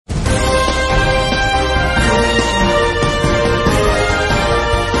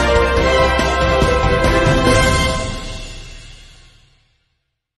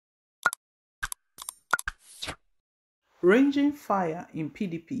Ranging fire in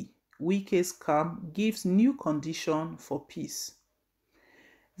PDP, Wike's camp gives new condition for peace.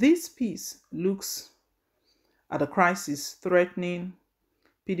 This peace looks at a crisis threatening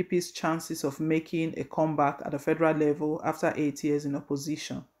PDP's chances of making a comeback at the federal level after 8 years in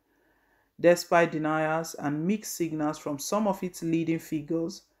opposition. Despite denials and mixed signals from some of its leading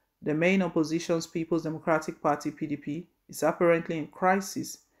figures, the main opposition's People's Democratic Party (PDP) is apparently in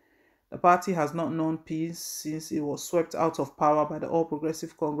crisis. The party has not known peace since it was swept out of power by the All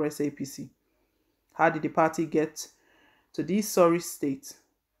Progressive Congress (APC). How did the party get to this sorry state?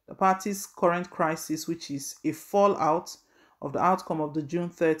 The party's current crisis, which is a fallout of the outcome of the June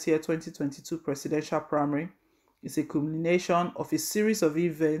 30th, 2022 presidential primary, is a culmination of a series of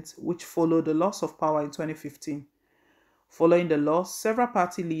events which followed the loss of power in 2015. Following the loss, several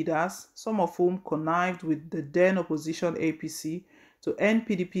party leaders, some of whom connived with the then opposition APC to end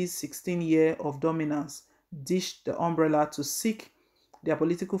PDP's 16 years of dominance, dished the umbrella to seek their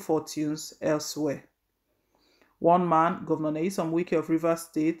political fortunes elsewhere. One man, Governor Nyesom Wike of Rivers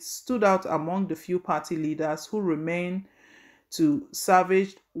State, stood out among the few party leaders who remained to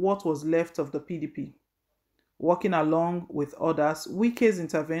salvage what was left of the PDP. Working along with others, Wike's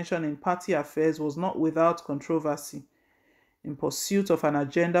intervention in party affairs was not without controversy. In pursuit of an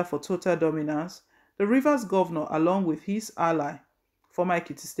agenda for total dominance, the Rivers governor, along with his ally, former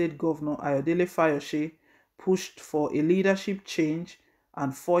Ekiti State Governor Ayodele Fayose, pushed for a leadership change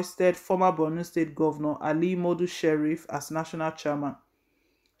and foisted former Borno State Governor Ali Modu Sheriff as national chairman.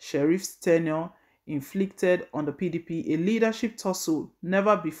 Sheriff's tenure inflicted on the PDP a leadership tussle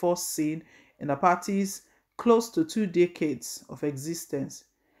never before seen in the party's close to 2 decades of existence.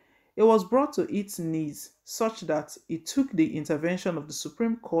 It was brought to its knees such that it took the intervention of the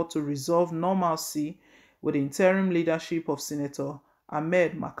Supreme Court to resolve normalcy with the interim leadership of Senator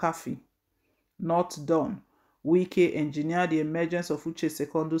Ahmed McCarthy. Not done, Wike engineered the emergence of Uche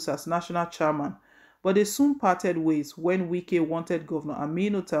Secondus as national chairman, but they soon parted ways when Wike wanted Governor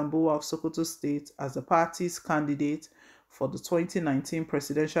Aminu Tambuwa of Sokoto State as the party's candidate for the 2019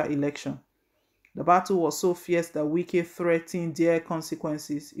 presidential election. The battle was so fierce that Wike threatened dire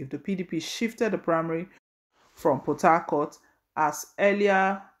consequences if the PDP shifted the primary from Port Harcourt as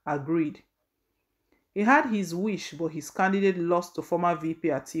earlier agreed. He had his wish, but his candidate lost to former VP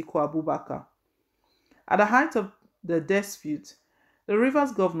Atiku Abubakar. At the height of the dispute, the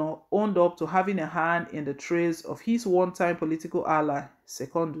Rivers governor owned up to having a hand in the trails of his one-time political ally,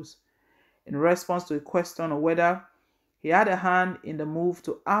 Secondus. In response to a question on whether he had a hand in the move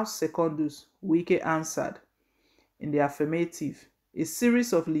to oust Secondus, Wike answered in the affirmative. A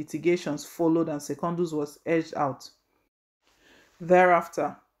series of litigations followed and Secondus was edged out.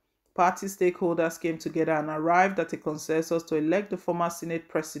 Thereafter, party stakeholders came together and arrived at a consensus to elect the former Senate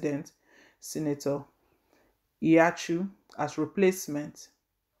President, Senator Iyachu, as replacement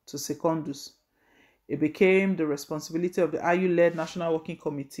to Secondus. It became the responsibility of the IU-led National Working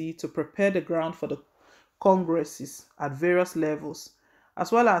Committee to prepare the ground for the congresses at various levels,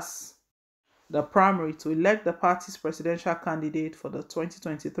 as well as the primary to elect the party's presidential candidate for the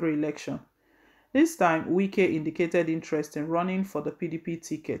 2023 election. This time, Wike indicated interest in running for the PDP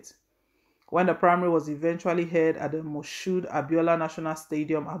ticket. When the primary was eventually held at the Moshood Abiola National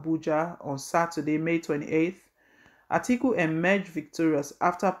Stadium, Abuja, on Saturday, May 28th, Atiku emerged victorious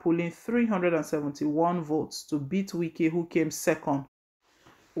after pulling 371 votes to beat Wike, who came second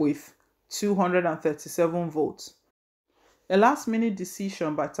with 237 votes. A last-minute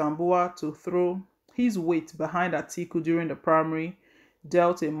decision by Tambuwa to throw his weight behind Atiku during the primary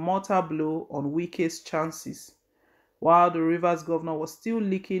dealt a mortal blow on Wike's chances. While the Rivers governor was still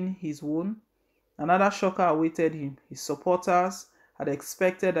licking his wound, another shocker awaited him. His supporters had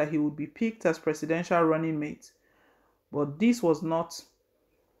expected that he would be picked as presidential running mate, but this was not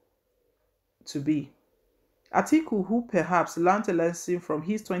to be. Atiku, who perhaps learned a lesson from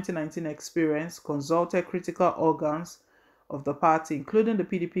his 2019 experience, consulted critical organs of the party, including the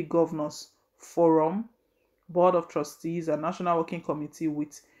PDP Governors Forum, Board of Trustees, and National Working Committee,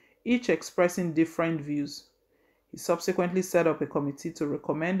 with each expressing different views. He subsequently set up a committee to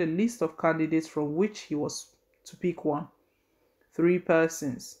recommend a list of candidates from which he was to pick one. 3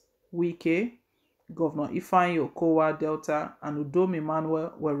 persons, Wike, Governor Ifeanyi Okowa Delta, and Udom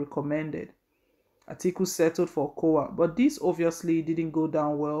Emmanuel, were recommended. Atiku settled for Okowa, but this obviously didn't go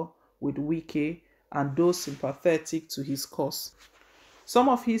down well with Wike and those sympathetic to his cause. Some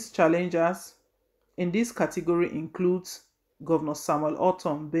of his challengers in this category includes Governor Samuel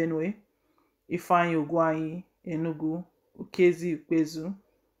Ortom Benue, Ifeanyi Ugwuanyi Enugu, Ukezi Ukpezu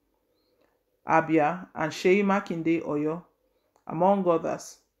Abia, and Seyi Makinde Oyo, among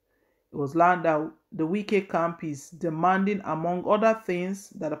others. It was learned that the Wike camp is demanding, among other things,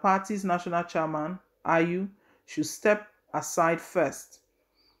 that the party's national chairman, Ayu, should step aside first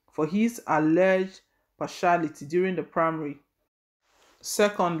for his alleged partiality during the primary.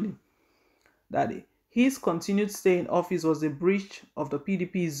 Secondly, that his continued stay in office was a breach of the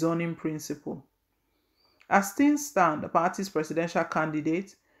PDP's zoning principle. As things stand, the party's presidential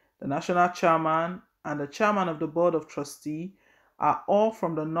candidate, the national chairman, and the chairman of the board of trustees are all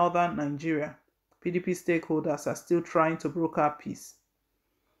from the northern Nigeria. PDP stakeholders are still trying to broker peace.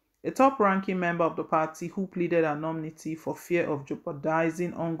 A top-ranking member of the party who pleaded anonymity for fear of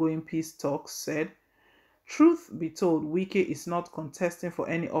jeopardizing ongoing peace talks said, "Truth be told, Wike is not contesting for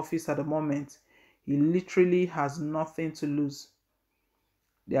any office at the moment. He literally has nothing to lose."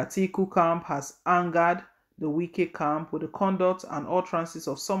 The Atiku camp has angered the Wike camp with the conduct and utterances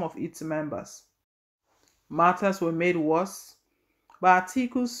of some of its members. Matters were made worse by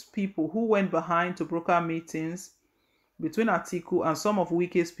Atiku's people, who went behind to broker meetings between Atiku and some of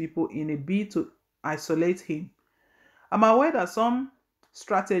Wike's people in a bid to isolate him. I'm aware that some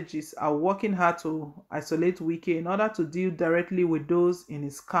strategists are working hard to isolate Wike in order to deal directly with those in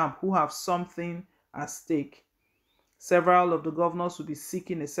his camp who have something at stake. Several of the governors will be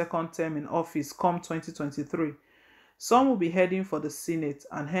seeking a second term in office come 2023. Some will be heading for the Senate,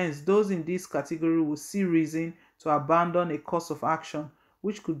 and hence those in this category will see reason to abandon a course of action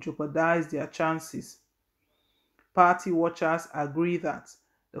which could jeopardize their chances. Party watchers agree that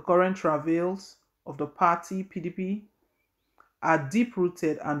the current travails of the party, PDP, are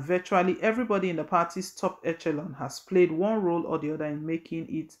deep-rooted, and virtually everybody in the party's top echelon has played one role or the other in making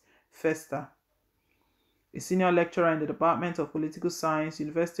it fester. A senior lecturer in the Department of Political Science,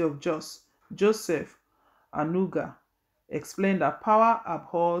 University of Jos, Joseph Anuga, explained that power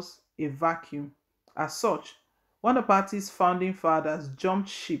abhors a vacuum. As such, when the party's founding fathers jumped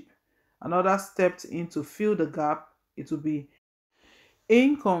ship and others stepped in to fill the gap, it would be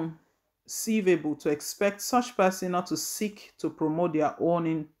inconceivable to expect such persons not to seek to promote their own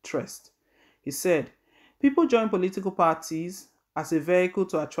interest. He said, "People join political parties as a vehicle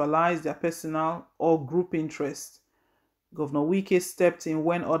to actualize their personal or group interests. Governor Wike stepped in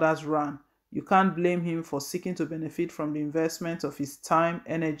when others ran. You can't blame him for seeking to benefit from the investment of his time,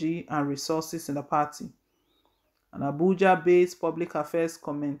 energy, and resources in the party." An Abuja-based public affairs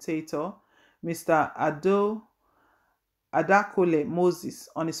commentator, Mr. Adakole Moses,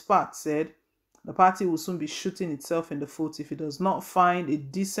 on his part, said, "The party will soon be shooting itself in the foot if it does not find a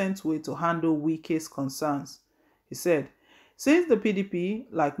decent way to handle Wike's concerns." He said, "Since the PDP,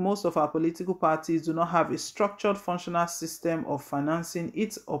 like most of our political parties, do not have a structured functional system of financing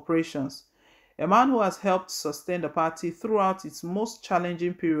its operations, a man who has helped sustain the party throughout its most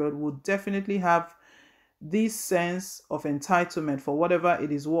challenging period would definitely have this sense of entitlement for whatever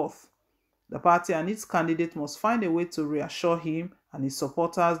it is worth. The party and its candidate must find a way to reassure him and his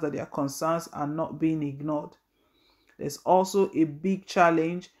supporters that their concerns are not being ignored. There's also a big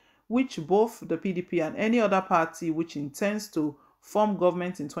challenge which both the PDP and any other party which intends to form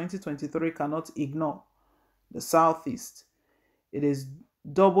government in 2023 cannot ignore: the Southeast. It is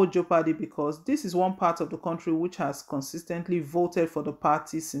double jeopardy because this is one part of the country which has consistently voted for the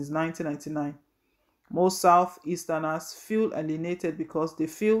party since 1999. Most Southeasterners feel alienated because they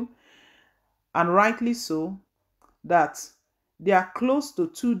feel, and rightly so, that their close to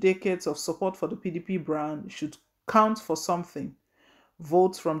 2 decades of support for the PDP brand should count for something.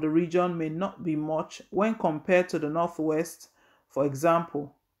 Votes from the region may not be much when compared to the Northwest, for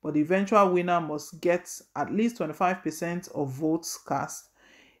example, but the eventual winner must get at least 25% of votes cast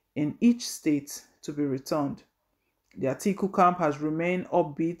in each state to be returned. The Atiku camp has remained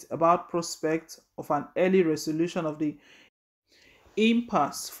upbeat about prospect of an early resolution of the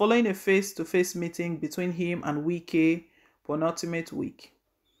impasse following a face-to-face meeting between him and Wike penultimate week.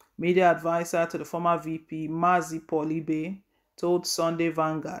 Media advisor to the former VP, Mazi Polibe, told Sunday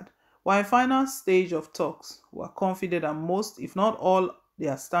Vanguard, "While in final stage of talks, we are confident that most, if not all, the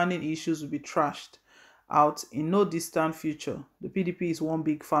outstanding issues will be trashed out in no distant future. The PDP is one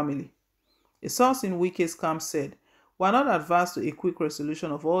big family." A source in Wike's camp said, "We are not adverse to a quick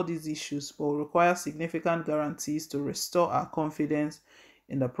resolution of all these issues, but will require significant guarantees to restore our confidence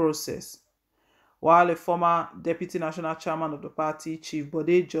in the process." While a former deputy national chairman of the party, Chief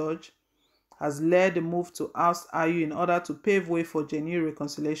Bode George, has led the move to oust Ayu in order to pave way for genuine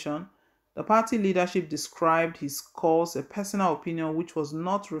reconciliation, the party leadership described his calls a personal opinion which was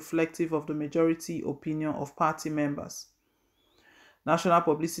not reflective of the majority opinion of party members. National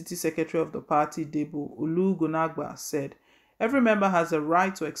Publicity Secretary of the party, Debo Olugunagba, said, "Every member has a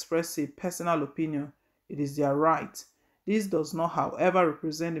right to express a personal opinion. It is their right. This does not, however,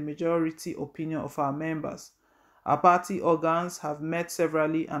 represent the majority opinion of our members. Our party organs have met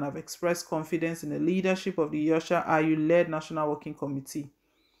severally and have expressed confidence in the leadership of the Yosha Ayu-led National Working Committee.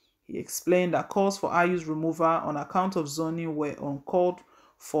 He explained that calls for Ayu's removal on account of zoning were uncalled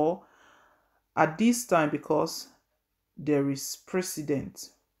for at this time because there is precedent.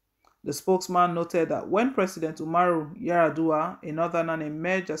 The spokesman noted that when President Umaru Yar'Adua, a northerner,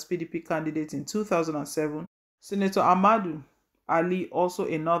 emerged as PDP candidate in 2007, Senator Ahmadu Ali, also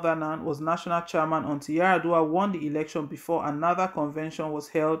a northerner, was national chairman until Yar'Adua won the election before another convention was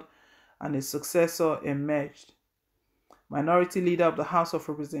held and a successor emerged. Minority Leader of the House of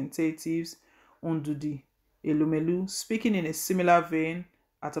Representatives, Ndudi Elumelu, speaking in a similar vein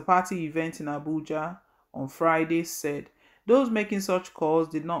at a party event in Abuja on Friday, said those making such calls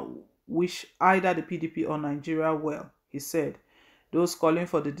did not wish either the PDP or Nigeria well. He said, those calling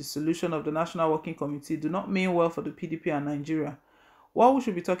for the dissolution of the National Working Committee do not mean well for the PDP and Nigeria. What we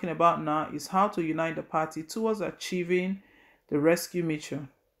should be talking about now is how to unite the party towards achieving the rescue mission.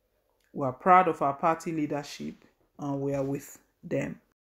 We are proud of our party leadership and we are with them.